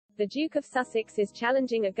The Duke of Sussex is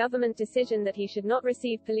challenging a government decision that he should not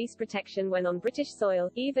receive police protection when on British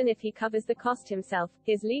soil, even if he covers the cost himself,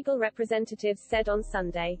 his legal representatives said on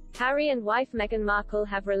Sunday. Harry and wife Meghan Markle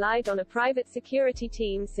have relied on a private security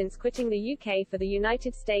team since quitting the UK for the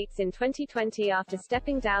United States in 2020 after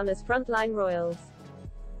stepping down as frontline royals.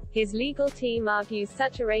 His legal team argues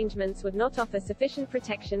such arrangements would not offer sufficient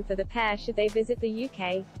protection for the pair should they visit the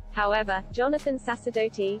UK. However, Jonathan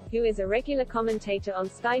Sacerdoti, who is a regular commentator on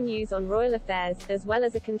Sky News on royal affairs, as well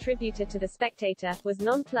as a contributor to The Spectator, was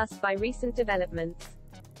nonplussed by recent developments.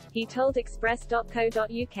 He told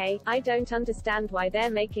Express.co.uk, "I don't understand why they're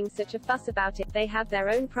making such a fuss about it. They have their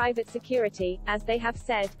own private security, as they have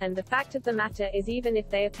said, and the fact of the matter is even if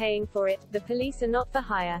they are paying for it, the police are not for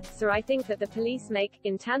hire. So I think that the police make,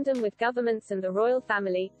 in tandem with governments and the royal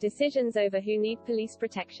family, decisions over who need police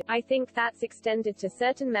protection. I think that's extended to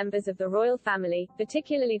certain members of the royal family,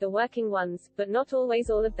 particularly the working ones, but not always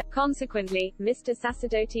all of them." Consequently, Mr.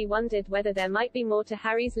 Sacerdoti wondered whether there might be more to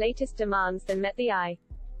Harry's latest demands than met the eye.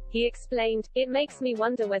 He explained, "It makes me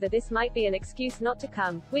wonder whether this might be an excuse not to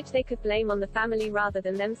come, which they could blame on the family rather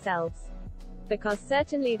than themselves. Because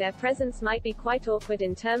certainly their presence might be quite awkward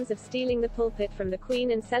in terms of stealing the pulpit from the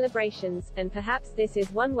Queen and celebrations, and perhaps this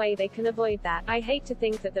is one way they can avoid that. I hate to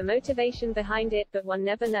think that the motivation behind it, but one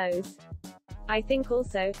never knows. I think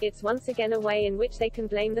also, it's once again a way in which they can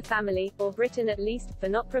blame the family, or Britain at least, for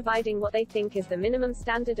not providing what they think is the minimum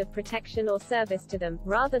standard of protection or service to them,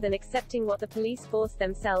 rather than accepting what the police force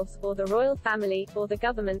themselves, or the royal family, or the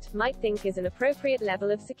government, might think is an appropriate level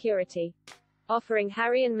of security." Offering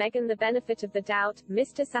Harry and Meghan the benefit of the doubt,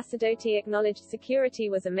 Mr. Sacerdoti acknowledged security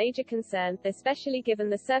was a major concern, especially given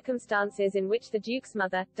the circumstances in which the Duke's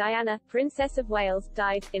mother, Diana, Princess of Wales,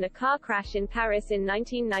 died, in a car crash in Paris in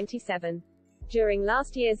 1997. During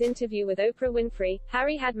last year's interview with Oprah Winfrey,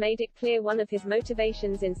 Harry had made it clear one of his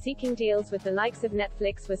motivations in seeking deals with the likes of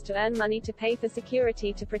Netflix was to earn money to pay for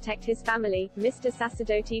security to protect his family, Mr.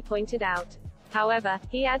 Sacerdoti pointed out. However,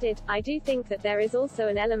 he added, "I do think that there is also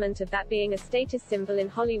an element of that being a status symbol in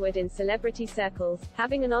Hollywood in celebrity circles,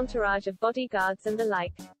 having an entourage of bodyguards and the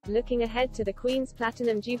like." Looking ahead to the Queen's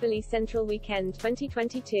Platinum Jubilee Central Weekend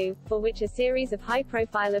 2022, for which a series of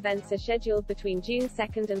high-profile events are scheduled between June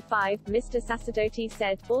 2 and 5, Mr. Sacerdoti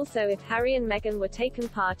said, "Also if Harry and Meghan were taken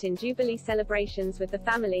part in Jubilee celebrations with the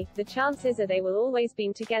family, the chances are they will always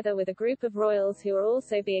be together with a group of royals who are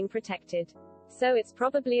also being protected. So it's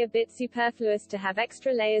probably a bit superfluous to have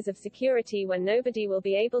extra layers of security when nobody will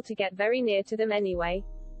be able to get very near to them anyway."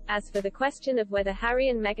 As for the question of whether Harry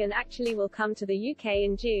and Meghan actually will come to the UK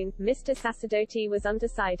in June, Mr. Sacerdoti was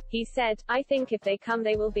undecided. He said, "I think if they come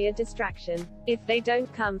they will be a distraction. If they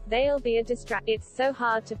don't come, they'll be a distraction. It's so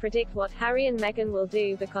hard to predict what Harry and Meghan will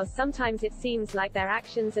do because sometimes it seems like their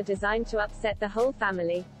actions are designed to upset the whole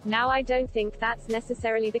family. Now I don't think that's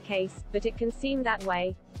necessarily the case, but it can seem that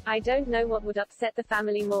way. I don't know what would upset the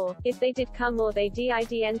family more, if they did come or they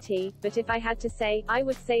didn't, but if I had to say, I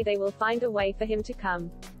would say they will find a way for him to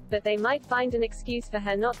come. But they might find an excuse for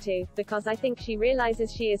her not to, because I think she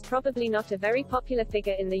realizes she is probably not a very popular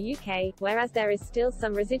figure in the UK, whereas there is still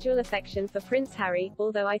some residual affection for Prince Harry,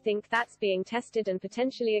 although I think that's being tested and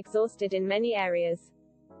potentially exhausted in many areas.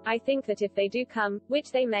 I think that if they do come,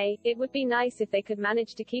 which they may, it would be nice if they could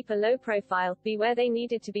manage to keep a low profile, be where they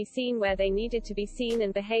needed to be seen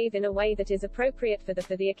and behave in a way that is appropriate for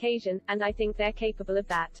the occasion, and I think they're capable of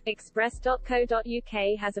that."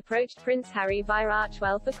 Express.co.uk has approached Prince Harry via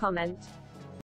Archewell for comment.